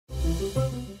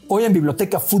Hoy en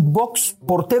Biblioteca Footbox,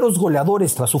 porteros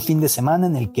goleadores tras un fin de semana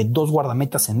en el que dos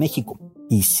guardametas en México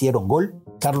hicieron gol,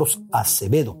 Carlos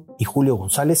Acevedo y Julio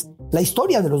González, la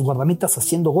historia de los guardametas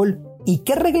haciendo gol y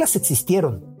qué reglas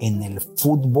existieron en el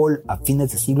fútbol a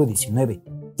fines del siglo XIX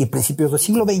y principios del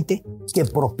siglo XX que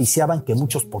propiciaban que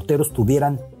muchos porteros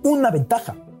tuvieran una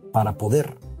ventaja para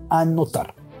poder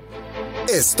anotar.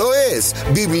 Esto es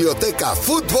Biblioteca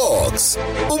Footbox,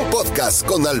 un podcast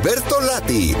con Alberto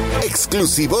Lati,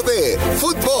 exclusivo de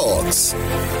Footbox.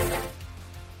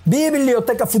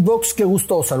 Biblioteca Footbox, qué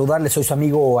gusto saludarles. Soy su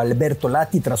amigo Alberto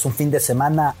Lati tras un fin de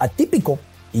semana atípico,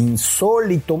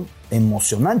 insólito,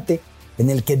 emocionante, en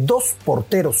el que dos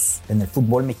porteros en el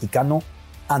fútbol mexicano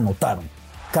anotaron.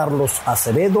 Carlos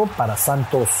Acevedo para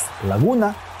Santos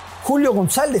Laguna, Julio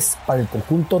González para el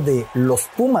conjunto de los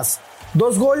Pumas.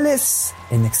 Dos goles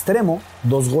en extremo,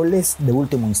 dos goles de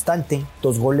último instante,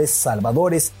 dos goles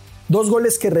salvadores, dos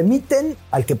goles que remiten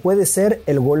al que puede ser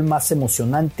el gol más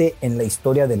emocionante en la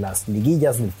historia de las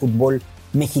liguillas del fútbol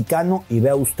mexicano. Y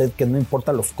vea usted que no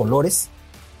importa los colores,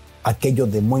 aquello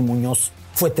de Moy Muñoz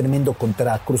fue tremendo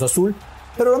contra Cruz Azul,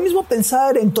 pero lo mismo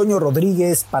pensar en Toño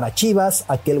Rodríguez para Chivas,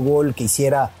 aquel gol que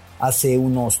hiciera hace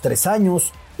unos 3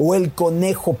 años, o el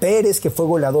Conejo Pérez, que fue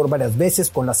goleador varias veces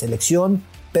con la selección,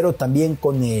 pero también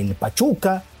con el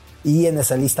Pachuca, y en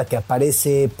esa lista que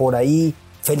aparece por ahí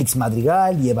Félix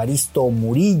Madrigal y Evaristo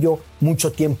Murillo,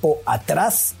 mucho tiempo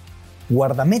atrás,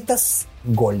 guardametas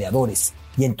goleadores.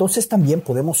 Y entonces también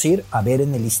podemos ir a ver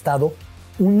en el listado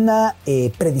una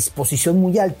predisposición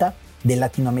muy alta de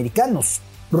latinoamericanos.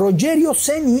 Rogerio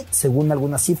Ceni, según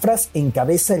algunas cifras,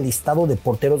 encabeza el listado de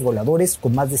porteros goleadores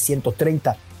con más de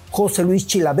 130. José Luis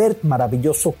Chilabert,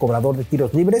 maravilloso cobrador de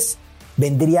tiros libres,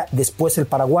 vendría después el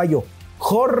paraguayo.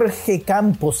 Jorge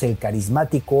Campos, el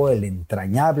carismático, el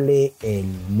entrañable, el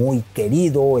muy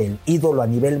querido, el ídolo a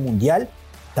nivel mundial,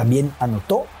 también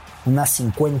anotó unas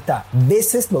 50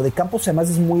 veces. Lo de Campos además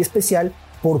es muy especial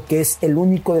porque es el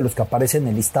único de los que aparece en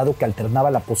el listado que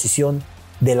alternaba la posición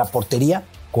de la portería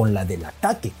con la del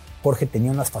ataque. Jorge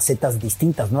tenía unas facetas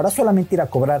distintas, no era solamente ir a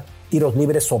cobrar tiros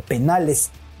libres o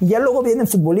penales. Y ya luego vienen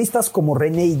futbolistas como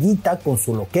René Higuita con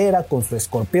su loquera, con su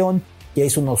escorpión, que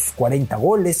hizo unos 40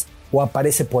 goles, o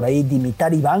aparece por ahí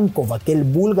Dimitar Ivankov, aquel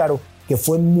búlgaro que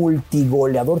fue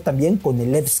multigoleador también con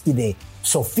el Levski de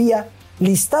Sofía.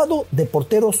 Listado de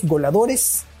porteros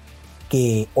goleadores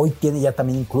que hoy tiene ya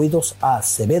también incluidos a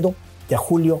Acevedo y a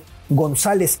Julio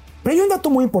González. Pero hay un dato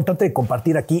muy importante de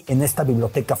compartir aquí en esta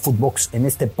Biblioteca Footbox, en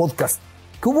este podcast,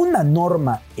 que hubo una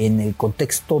norma en el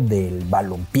contexto del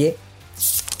balompié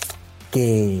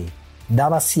que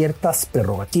daba ciertas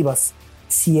prerrogativas,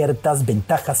 ciertas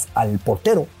ventajas al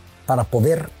portero para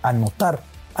poder anotar.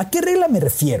 ¿A qué regla me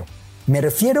refiero? Me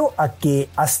refiero a que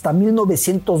hasta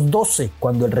 1912,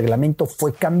 cuando el reglamento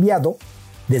fue cambiado,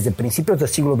 desde principios del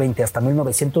siglo XX hasta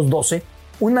 1912,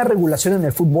 una regulación en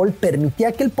el fútbol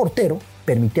permitía que el portero,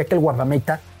 permitía que el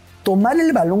guardameta tomara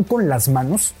el balón con las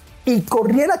manos y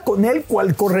corriera con él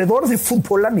cual corredor de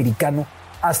fútbol americano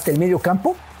hasta el medio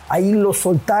campo, ahí lo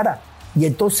soltara y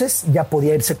entonces ya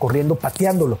podía irse corriendo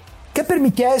pateándolo. ¿Qué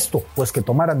permitía esto? Pues que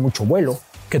tomaran mucho vuelo,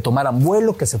 que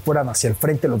se fueran hacia el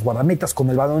frente los guardametas con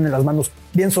el balón en las manos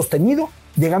bien sostenido,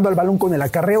 llegando al balón con el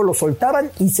acarreo lo soltaban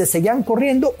y se seguían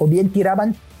corriendo o bien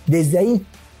tiraban desde ahí.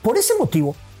 Por ese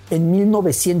motivo, en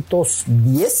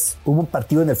 1910 hubo un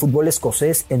partido en el fútbol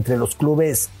escocés entre los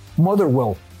clubes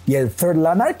Motherwell y el Third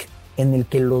Lanark en el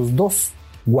que los dos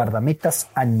guardametas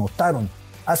anotaron.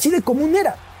 Así de común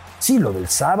era. Sí, lo del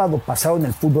sábado pasado en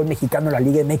el fútbol mexicano en la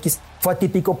Liga MX fue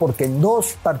atípico porque en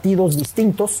dos partidos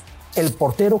distintos el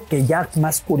portero, que ya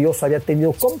más curioso había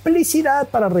tenido complicidad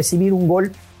para recibir un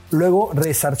gol, luego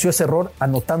resarció ese error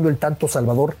anotando el tanto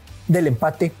salvador del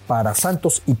empate para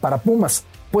Santos y para Pumas.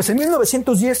 Pues en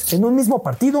 1910, en un mismo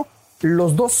partido,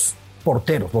 los dos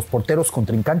porteros, los porteros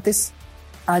contrincantes,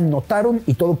 anotaron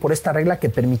y todo por esta regla que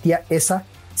permitía esa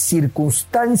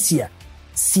circunstancia.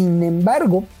 Sin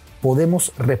embargo,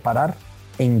 podemos reparar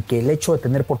en que el hecho de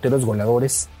tener porteros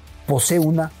goleadores posee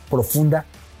una profunda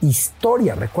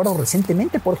historia. Recuerdo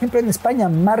recientemente, por ejemplo, en España,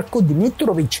 Marco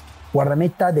Dimitrovic,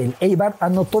 guardameta del Eibar,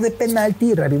 anotó de penalti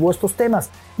y reavivó estos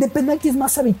temas. De penalti es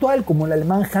más habitual, como el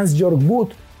alemán Hans-Jörg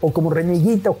Butt, o como René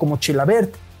Higuita, o como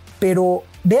Chilabert. Pero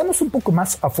veamos un poco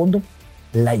más a fondo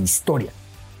la historia.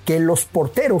 Que los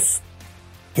porteros,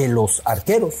 que los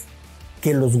arqueros,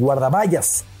 que los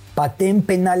guardaballas pateen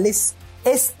penales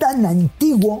es tan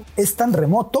antiguo, es tan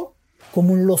remoto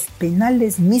como los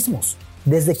penales mismos.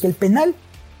 Desde que el penal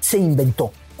se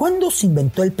inventó. ¿Cuándo se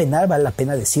inventó el penal? Vale la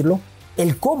pena decirlo.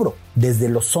 El cobro desde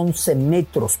los 11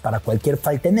 metros para cualquier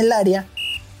falta en el área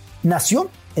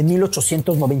nació en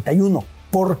 1891.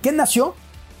 ¿Por qué nació?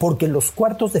 Porque en los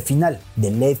cuartos de final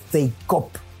del FA Cup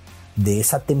de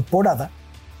esa temporada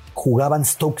jugaban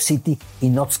Stoke City y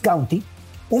Notts County.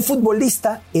 Un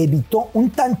futbolista evitó un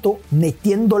tanto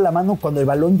metiendo la mano cuando el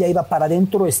balón ya iba para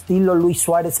adentro, estilo Luis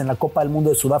Suárez en la Copa del Mundo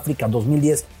de Sudáfrica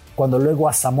 2010, cuando luego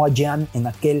a Samoa Gyan en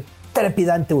aquel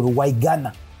trepidante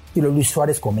Uruguay-Ghana, estilo Luis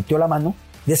Suárez cometió la mano.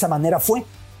 De esa manera fue.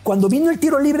 Cuando vino el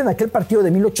tiro libre en aquel partido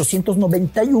de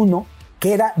 1891,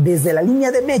 que era desde la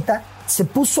línea de meta, se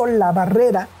puso la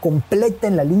barrera completa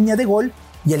en la línea de gol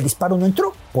y el disparo no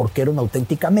entró, porque era una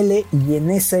auténtica melee, y en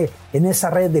esa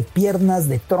red de piernas,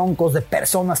 de troncos, de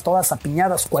personas todas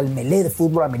apiñadas, cual melee de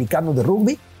fútbol americano, de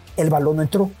rugby, el balón no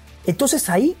entró. Entonces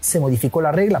ahí se modificó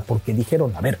la regla, porque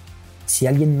dijeron, a ver, si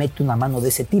alguien mete una mano de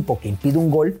ese tipo que impide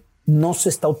un gol, no se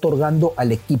está otorgando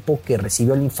al equipo que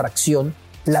recibió la infracción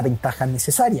la ventaja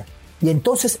necesaria. Y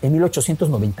entonces en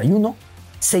 1891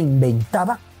 se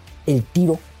inventaba el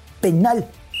tiro penal.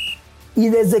 Y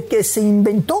desde que se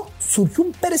inventó, surgió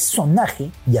un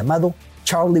personaje llamado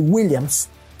Charlie Williams,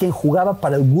 quien jugaba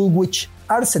para el Woolwich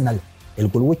Arsenal. El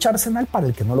Woolwich Arsenal, para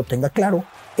el que no lo tenga claro,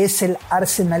 es el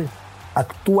Arsenal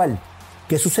actual.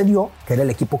 ¿Qué sucedió? Que era el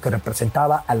equipo que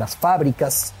representaba a las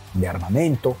fábricas de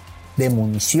armamento, de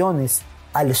municiones,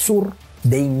 al sur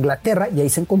de Inglaterra, y ahí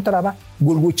se encontraba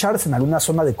Woolwich Arsenal, una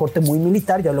zona de corte muy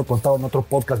militar. Ya lo he contado en otro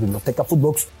podcast, Biblioteca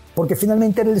Footbox, porque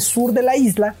finalmente era el sur de la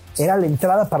isla, era la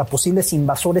entrada para posibles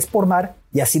invasores por mar,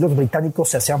 y así los británicos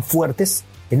se hacían fuertes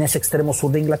en ese extremo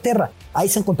sur de Inglaterra. Ahí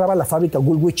se encontraba la fábrica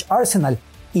Woolwich Arsenal,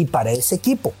 y para ese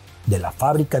equipo de la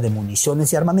fábrica de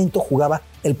municiones y armamento jugaba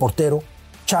el portero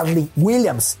Charlie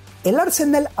Williams. El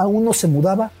Arsenal aún no se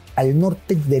mudaba al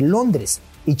norte de Londres,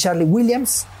 y Charlie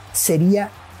Williams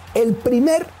sería el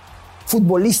primer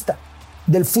futbolista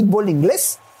del fútbol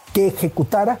inglés que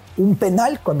ejecutara un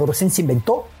penal cuando recién se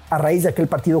inventó, a raíz de aquel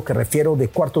partido que refiero de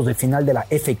cuartos de final de la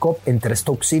FA Cup entre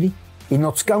Stoke City y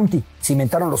Notts County. Se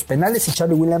inventaron los penales y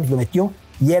Charlie Williams lo metió,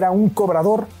 y era un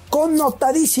cobrador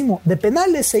connotadísimo de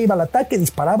penales. Se iba al ataque,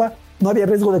 disparaba, no había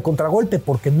riesgo de contragolpe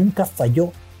porque nunca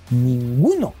falló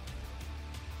ninguno.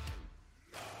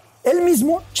 Él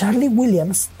mismo, Charlie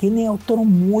Williams, tiene otro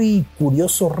muy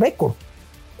curioso récord: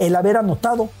 el haber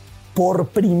anotado por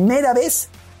primera vez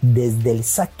desde el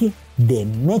saque de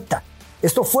meta.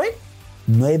 Esto fue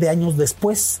 9 años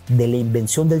después de la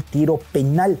invención del tiro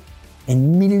penal.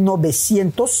 En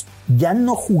 1900 ya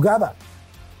no jugaba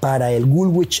para el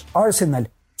Woolwich Arsenal,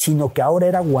 sino que ahora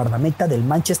era guardameta del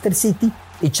Manchester City,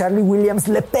 y Charlie Williams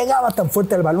le pegaba tan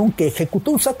fuerte al balón que ejecutó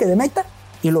un saque de meta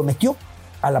y lo metió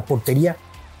a la portería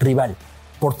rival.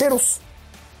 Porteros,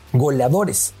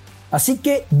 goleadores. Así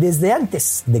que desde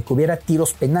antes de que hubiera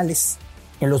tiros penales,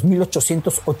 en los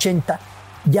 1880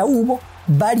 ya hubo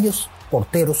varios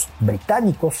porteros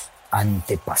británicos,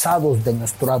 antepasados de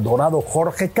nuestro adorado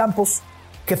Jorge Campos,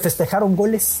 que festejaron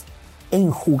goles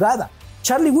en jugada.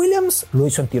 Charlie Williams lo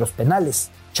hizo en tiros penales,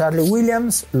 Charlie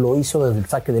Williams lo hizo desde el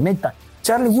saque de meta,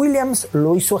 Charlie Williams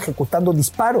lo hizo ejecutando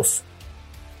disparos.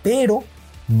 Pero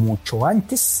mucho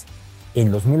antes,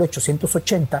 en los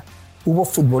 1880, hubo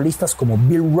futbolistas como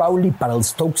Bill Rowley para el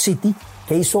Stoke City,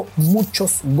 que hizo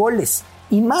muchos goles,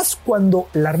 y más cuando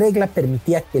la regla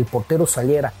permitía que el portero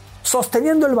saliera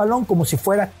sosteniendo el balón como si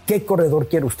fuera: ¿qué corredor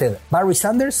quiere usted? Barry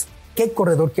Sanders, ¿qué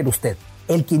corredor quiere usted?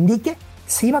 El que indique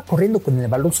se iba corriendo con el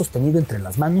balón sostenido entre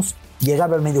las manos,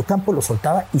 llegaba al medio campo, lo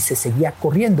soltaba y se seguía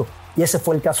corriendo. Y ese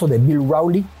fue el caso de Bill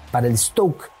Rowley para el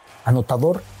Stoke,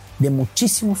 anotador de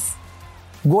muchísimos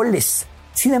goles.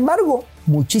 Sin embargo,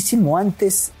 muchísimo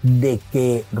antes de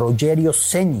que Rogerio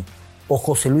Ceni o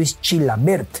José Luis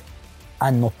Chilabert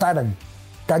anotaran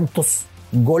tantos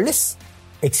goles,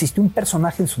 existió un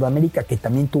personaje en Sudamérica que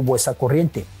también tuvo esa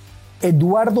corriente: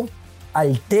 Eduardo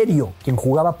Alterio, quien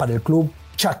jugaba para el club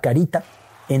Chacarita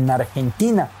en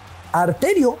Argentina. A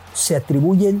Alterio se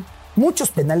atribuyen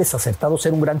muchos penales acertados,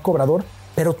 era un gran cobrador,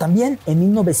 pero también en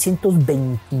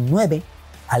 1929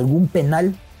 algún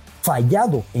penal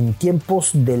fallado en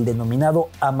tiempos del denominado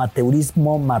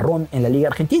amateurismo marrón en la Liga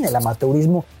Argentina, el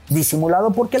amateurismo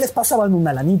disimulado, porque les pasaban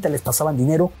una lanita, les pasaban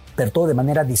dinero, pero todo de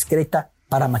manera discreta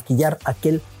para maquillar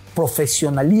aquel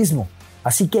profesionalismo.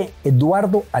 Así que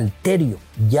Eduardo Alterio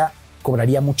ya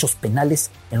cobraría muchos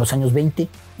penales en los años 20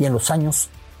 y en los años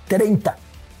 30.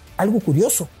 Algo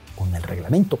curioso con el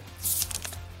reglamento.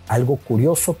 Algo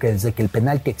curioso que desde que el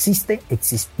penalti existe,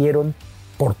 existieron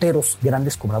porteros,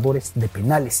 grandes cobradores de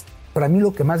penales. Pero a mí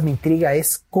lo que más me intriga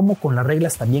es cómo con las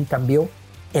reglas también cambió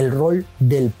el rol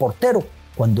del portero,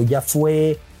 cuando ya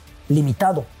fue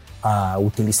limitado a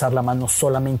utilizar la mano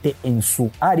solamente en su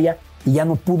área y ya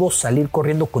no pudo salir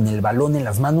corriendo con el balón en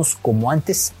las manos como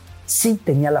antes sí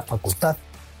tenía la facultad,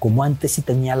 como antes sí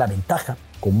tenía la ventaja,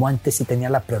 como antes sí tenía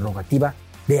la prerrogativa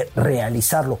de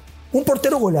realizarlo. Un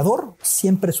portero goleador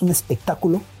siempre es un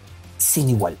espectáculo sin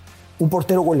igual. Un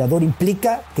portero goleador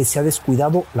implica que se ha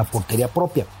descuidado la portería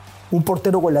propia. Un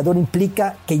portero goleador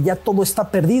implica que ya todo está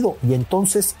perdido y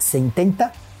entonces se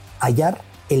intenta hallar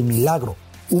el milagro.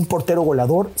 Un portero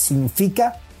goleador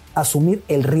significa asumir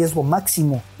el riesgo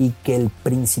máximo y que el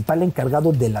principal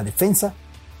encargado de la defensa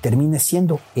termine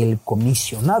siendo el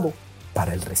comisionado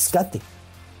para el rescate,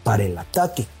 para el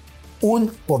ataque.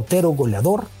 Un portero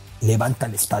goleador levanta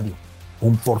el estadio.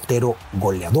 Un portero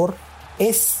goleador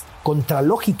es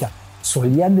contralógica.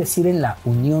 Solían decir en la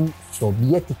Unión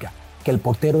Soviética que el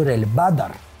portero era el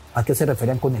Badar. ¿A qué se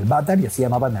referían con el Badar? Y así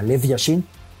llamaban a Lev Yashin,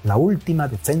 la última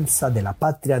defensa de la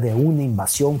patria de una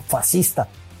invasión fascista.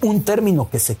 Un término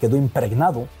que se quedó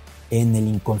impregnado en el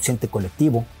inconsciente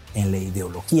colectivo, en la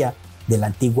ideología de la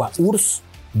antigua URSS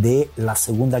de la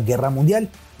Segunda Guerra Mundial.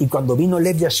 Y cuando vino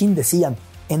Lev Yashin decían,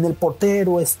 en el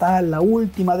portero está la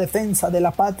última defensa de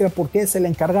la patria porque es el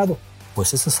encargado.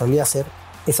 Pues esa solía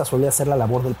ser la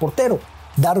labor del portero,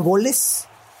 dar goles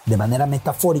de manera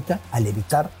metafórica al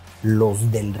evitar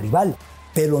los del rival,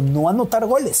 pero no anotar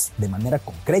goles de manera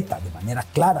concreta, de manera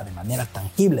clara, de manera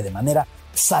tangible, de manera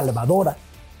salvadora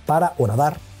para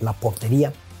horadar la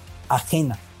portería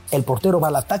ajena. El portero va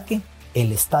al ataque,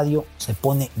 el estadio se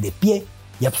pone de pie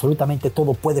y absolutamente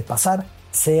todo puede pasar,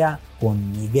 sea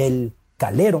con Miguel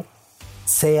Calero,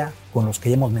 sea con los que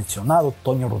ya hemos mencionado,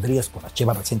 Toño Rodríguez con la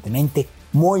Chivas recientemente,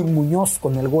 Moy Muñoz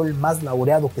con el gol más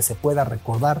laureado que se pueda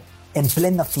recordar en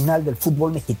plena final del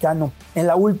fútbol mexicano, en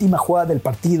la última jugada del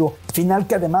partido, final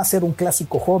que además era un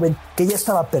clásico joven, que ya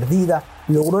estaba perdida,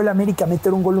 logró el América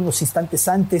meter un gol unos instantes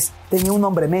antes, tenía un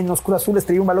hombre menos, Cruz Azul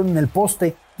estrelló un balón en el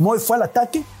poste, Moy fue al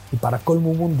ataque y para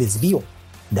colmo hubo un desvío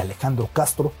de Alejandro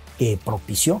Castro que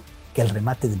propició que el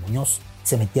remate de Muñoz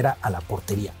se metiera a la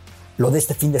portería. Lo de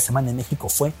este fin de semana en México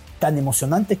fue tan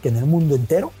emocionante que en el mundo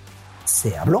entero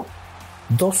se habló.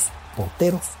 2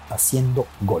 porteros haciendo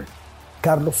gol.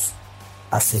 Carlos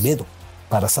Acevedo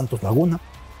para Santos Laguna,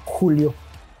 Julio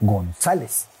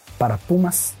González para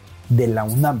Pumas de la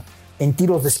UNAM. En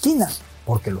tiros de esquina,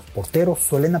 porque los porteros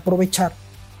suelen aprovechar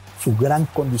su gran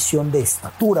condición de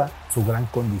estatura, su gran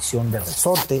condición de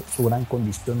resorte, su gran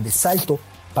condición de salto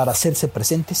para hacerse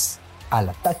presentes al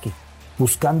ataque,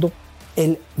 buscando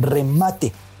el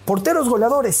remate. Porteros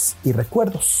goleadores y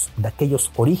recuerdos de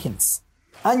aquellos orígenes.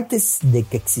 Antes de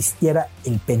que existiera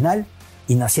el penal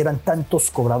y nacieran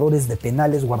tantos cobradores de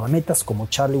penales guardametas como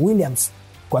Charlie Williams,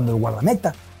 cuando el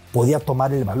guardameta podía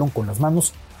tomar el balón con las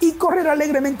manos y correr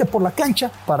alegremente por la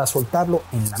cancha para soltarlo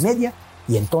en la media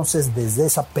y entonces desde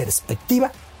esa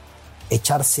perspectiva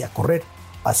echarse a correr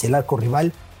hacia el arco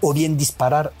rival o bien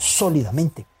disparar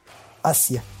sólidamente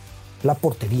hacia la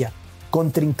portería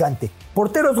contrincante.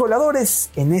 Porteros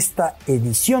goleadores en esta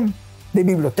edición de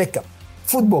Biblioteca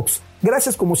Footbox.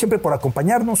 Gracias como siempre por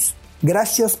acompañarnos.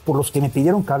 Gracias por los que me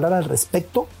pidieron que hablara al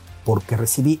respecto, porque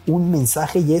recibí un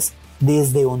mensaje y es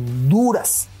desde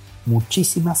Honduras.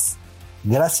 Muchísimas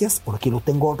gracias. Por aquí lo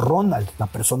tengo, Ronald, la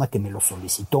persona que me lo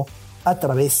solicitó a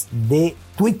través de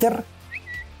Twitter.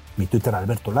 Mi Twitter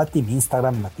Alberto Lati, mi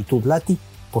Instagram Latitud Lati,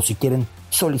 por si quieren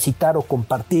solicitar o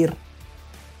compartir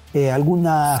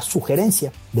alguna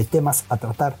sugerencia de temas a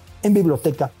tratar en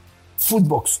Biblioteca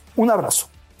Footbox. Un abrazo.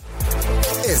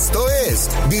 Esto es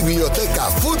Biblioteca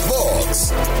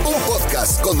Footbox, un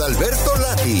podcast con Alberto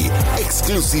Lati,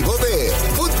 exclusivo de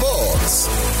Footbox.